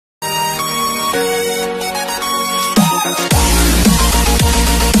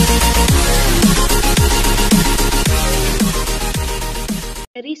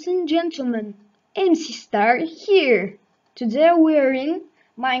Ladies and gentlemen, MC Star here. Today we're in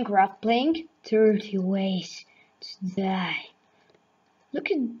Minecraft playing 30 Ways to Die.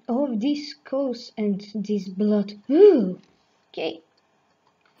 Look at all of these skulls and this blood. Ooh. Okay,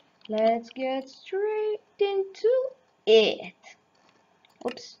 let's get straight into it.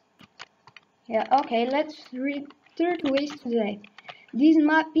 Oops. Yeah, okay, let's read 30 Ways to Die. This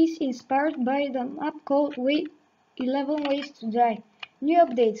map is inspired by the map called 11 Ways to Die. New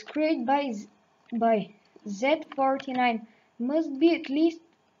updates created by Z49 must be at least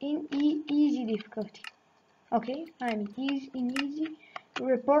in easy difficulty. Okay, I'm in easy.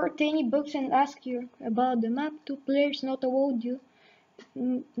 Report any bugs and ask you about the map. Two players not allowed you.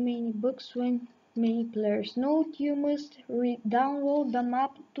 Many bugs when many players. Note you must download the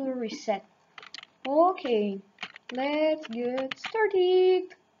map to reset. Okay, let's get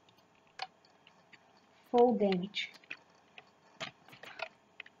started. Full damage.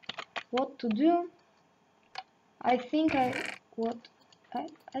 What to do? I think what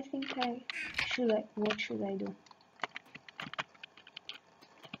should I do?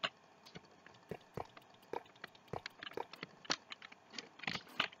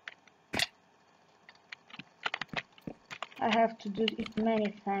 I have to do it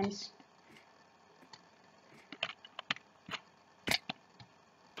many times.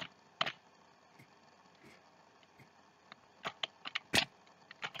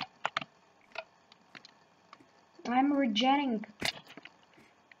 I'm regenerating.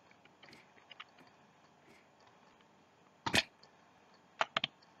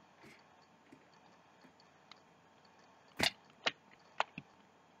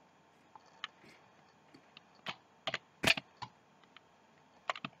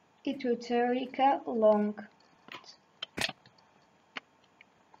 It will take long.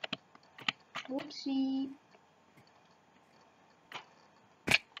 Whoopsie.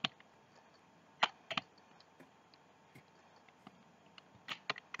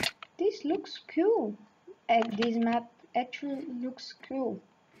 This looks cool. This map actually looks cool.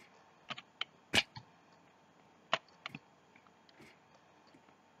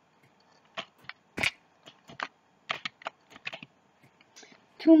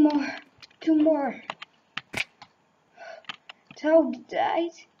 Two more. Toad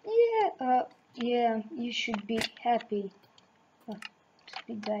died. Yeah, you should be happy. To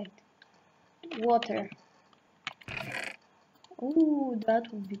be died. Water. Ooh,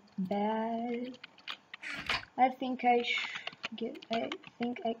 that would be bad. I think I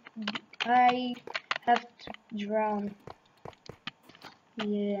have to drown.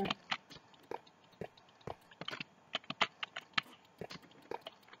 Yeah.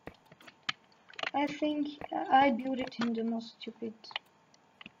 I think I built it in the most stupid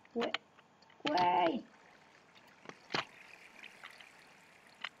way.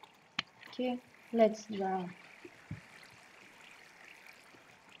 Okay, let's drown.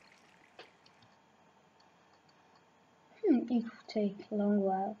 It will take a long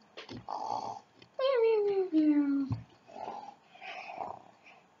while.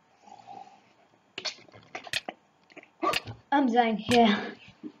 I'm dying here.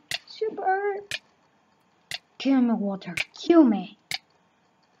 Super. Kill me, water. Kill me.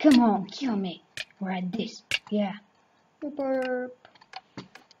 Come on, kill me. Right this. Yeah. Super.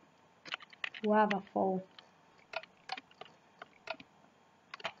 Lava fall.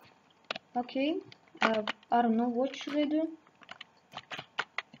 Okay. I don't know, what should I do?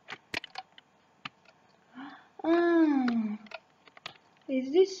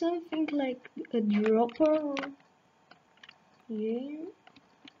 Is this something like a dropper? Yeah.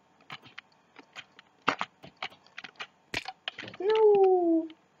 No.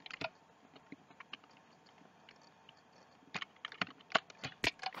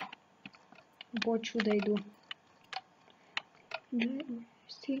 What should I do?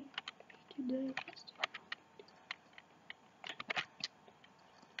 See.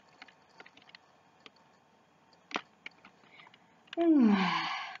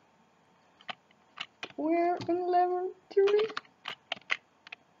 We're in level 3.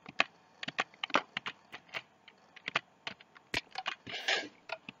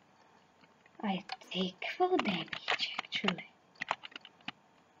 I take full damage actually.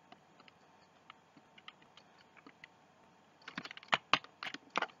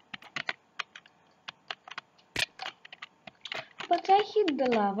 But I hit the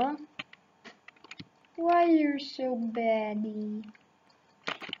lava. Why you're so baddie?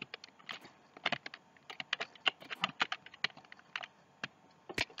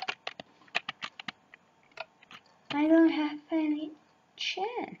 I don't have any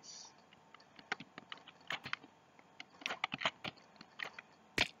chance.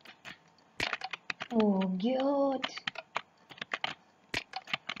 god.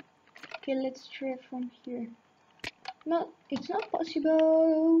 Okay, let's try from here. No, it's not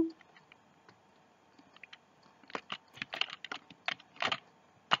possible.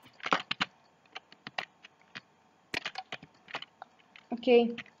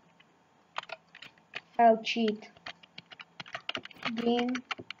 Okay, I'll cheat. Game.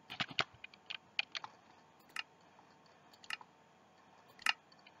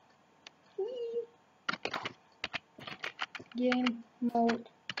 Game mode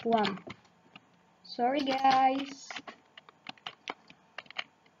 1. Sorry guys.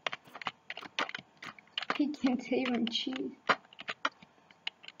 He can't even cheat.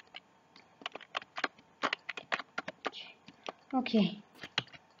 Okay.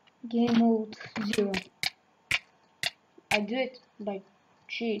 Game mode 0. I do it by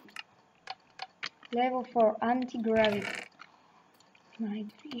cheat. Level 4 anti-gravity. Night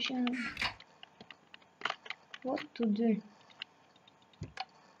vision. What to do?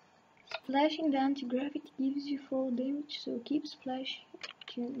 Splashing the anti-gravity gives you fall damage, so keep splashing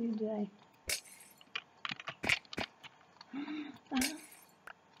till you die.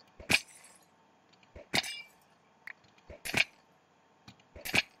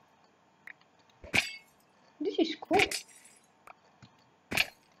 This is cool.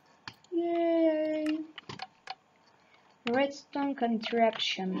 Yay! Redstone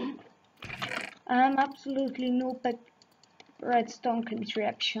contraption. I'm absolutely noob at redstone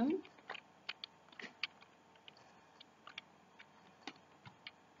contraption.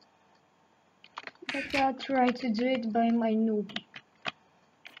 But I'll try to do it by my noob.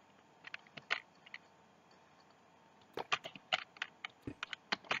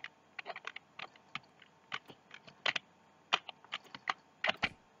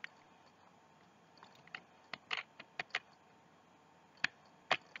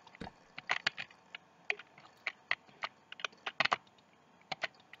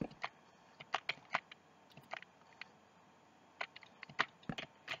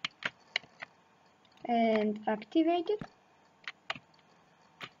 And activate it.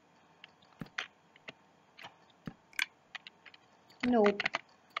 Nope.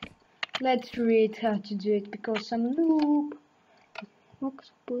 Let's read how to do it because I'm noob.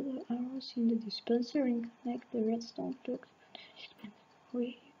 Box, put the arrows in the dispenser and connect the redstone plug where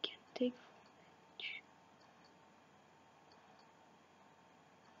you can take damage.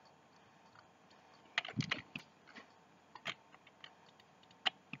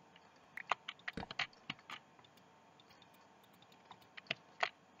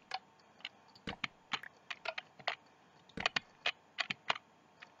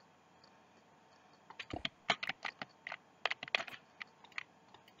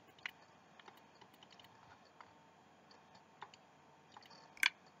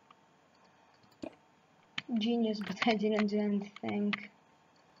 Genius, but I didn't do anything.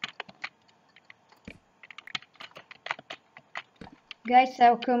 Guys,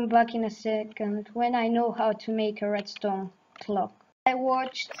 I'll come back in a second when I know how to make a redstone clock. I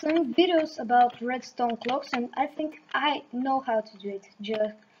watched some videos about redstone clocks and I think I know how to do it.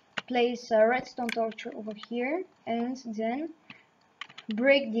 Just place a redstone torch over here and then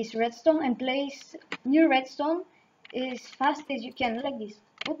break this redstone and place new redstone as fast as you can, like this.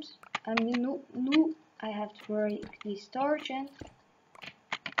 Oops, I mean no. I have to break this torch and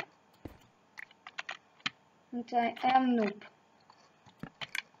I am noob.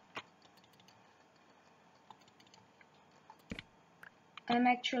 I'm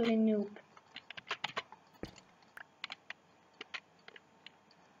actually noob.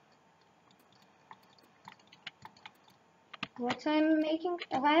 What I'm making?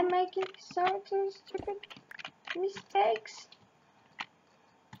 Am I making certain stupid mistakes?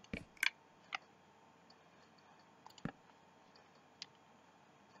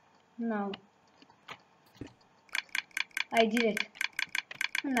 No. I did it.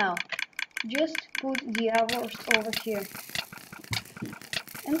 Now, just put the hours over here.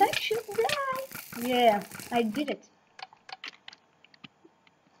 And I should die. Yeah, I did it.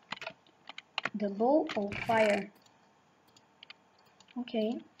 The ball of fire.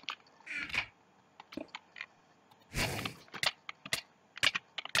 Okay.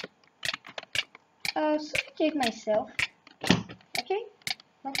 Suffocate myself. Okay?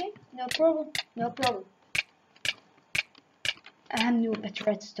 Okay? No problem. No problem. I'm new at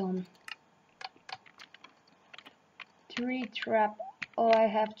redstone. 3 trap. Oh, I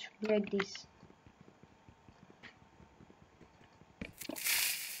have to break this.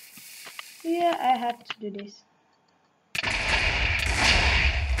 Yeah, I have to do this.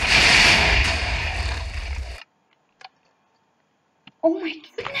 Oh my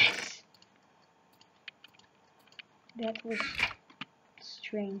goodness! That was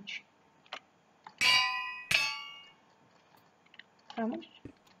strange. How much?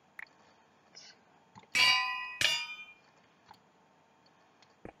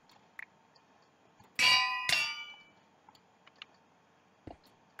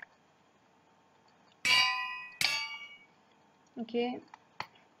 Okay.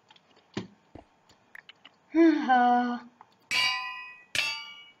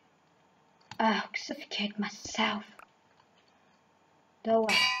 I'll suffocate myself. The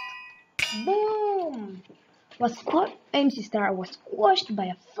West. Boom! Was squashed. MC Star was squashed by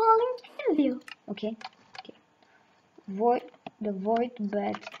a falling evil. Okay. Okay. Void. The void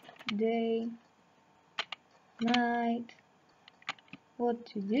bed. Day. Night. What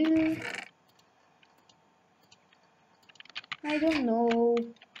to do? I don't know.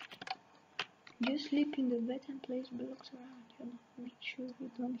 Just sleep in the bed and place blocks around. You know, make sure you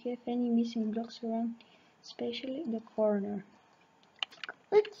don't have any missing blocks around, especially the corner.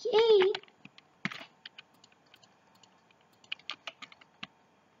 Okay.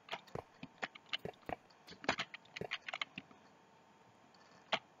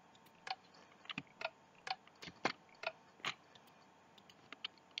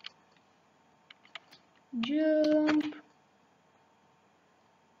 Jump.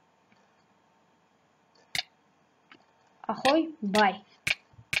 Ahoy, bye.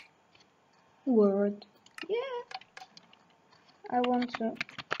 Word. Yeah. I want to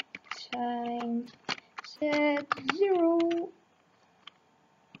time set 0.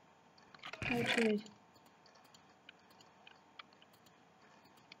 Which is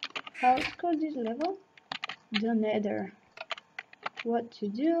how to call this level? The Nether. What to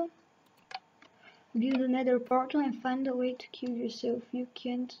do? Build a Nether portal and find a way to kill yourself. You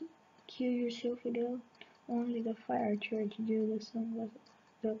can't kill yourself without only the fire church. Do the sun was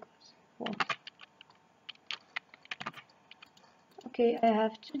the for. Okay, I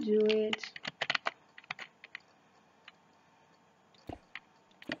have to do it.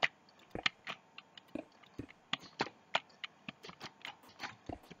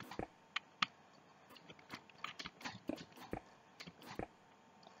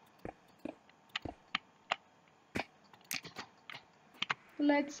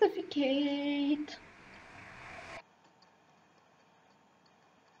 Let's suffocate.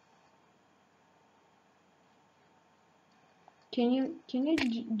 Can you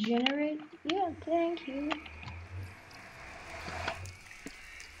generate? Yeah, thank you.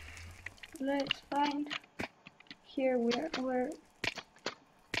 Let's find here where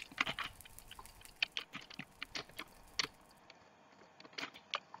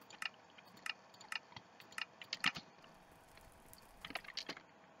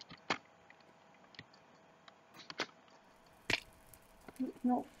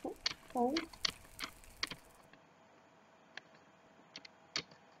no fall.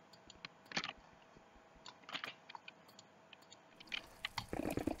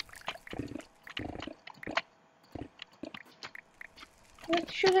 What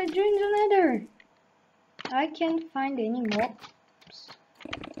should I do in the Nether? I can't find any mobs.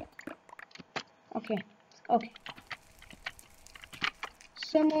 Okay, okay.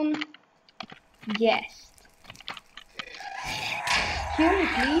 Summon guest. Kill me,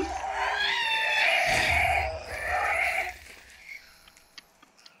 please.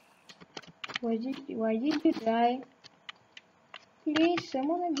 Why did you die? Please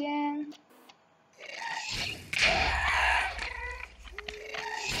summon again.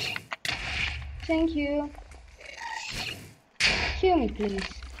 Thank you. Kill me, please.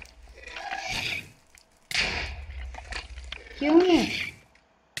 Kill me.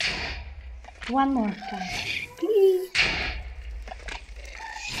 One more time. Please.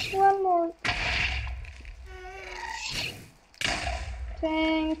 One more.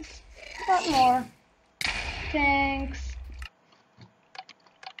 Thanks. One more. Thanks.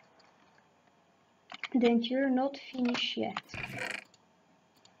 Then you're not finished yet.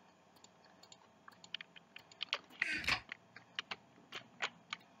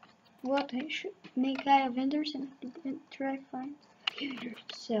 What I should make I have vendors and try find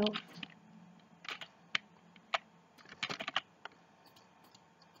yourself.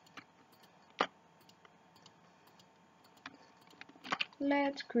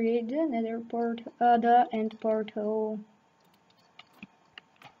 Let's create the Nether portal, the end portal.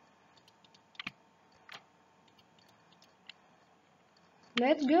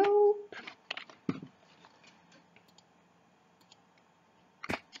 Let's go.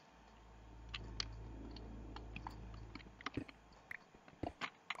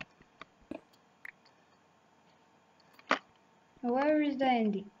 Where is the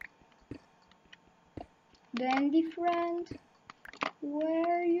ending? The Andy friend.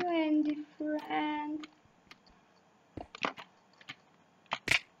 Where are you, Andy friend?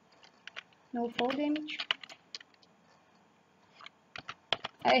 No fall damage.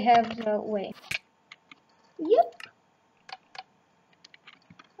 I have the way. Yep.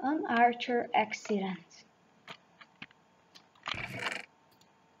 An archer accident.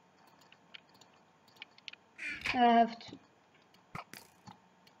 I have to.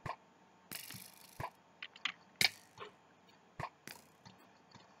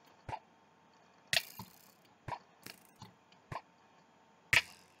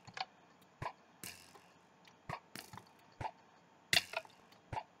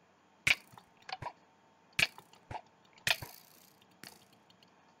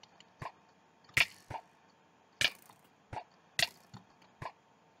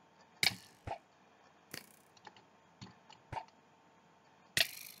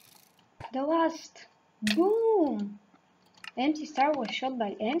 The last. Boom! MC Star was shot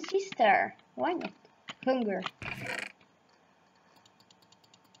by MC Star. Why not? Hunger.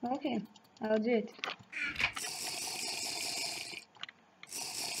 Okay, I'll do it.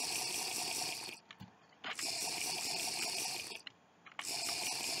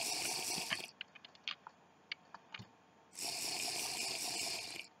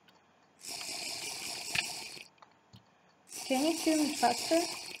 Can you kill me faster?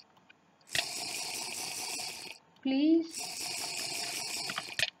 Please?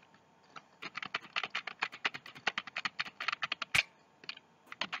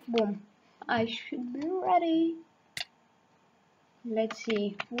 Boom. I should be ready. Let's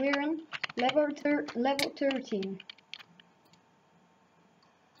see. We're on level 13.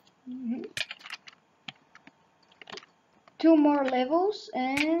 Two more levels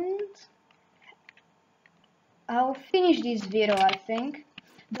and I'll finish this video, I think.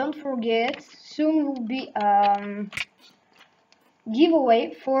 Don't forget, soon will be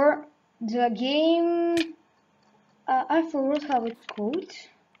giveaway for the game. I forgot how it's called.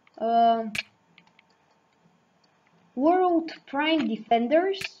 World Prime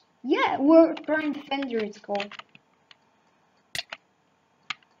Defenders. Yeah, World Prime Defender it's called.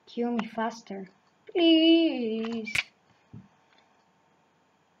 Kill me faster, please.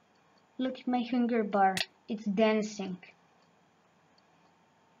 Look at my hunger bar. It's dancing.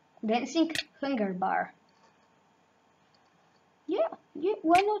 Dancing hunger bar. Yeah,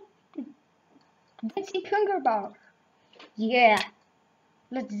 why not? Dancing hunger bar. Yeah,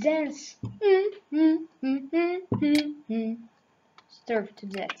 let's dance. Starve to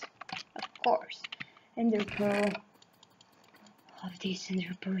death, of course. Ender pearl. All of these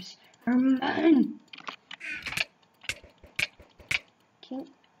ender pearls are mine. Okay.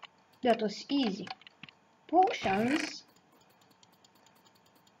 That was easy. Potions.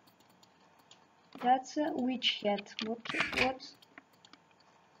 That's a witch hat. What?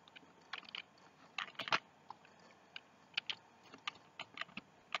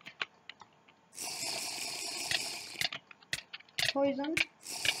 Poison.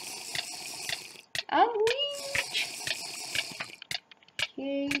 A witch.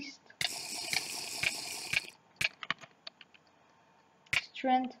 Haste.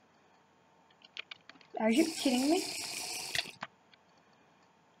 Strength. Are you kidding me?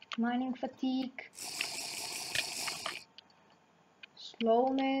 Mining fatigue.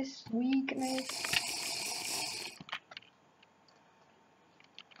 Slowness, weakness.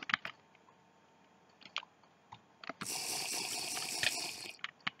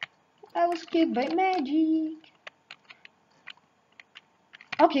 I was killed by magic.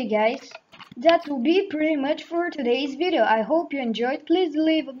 Okay guys, that will be pretty much for today's video. I hope you enjoyed. Please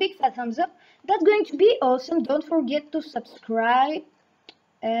leave a big fat thumbs up. That's going to be awesome. Don't forget to subscribe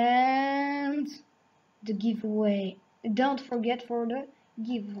and the giveaway. Don't forget for the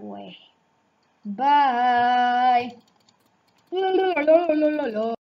giveaway. Bye.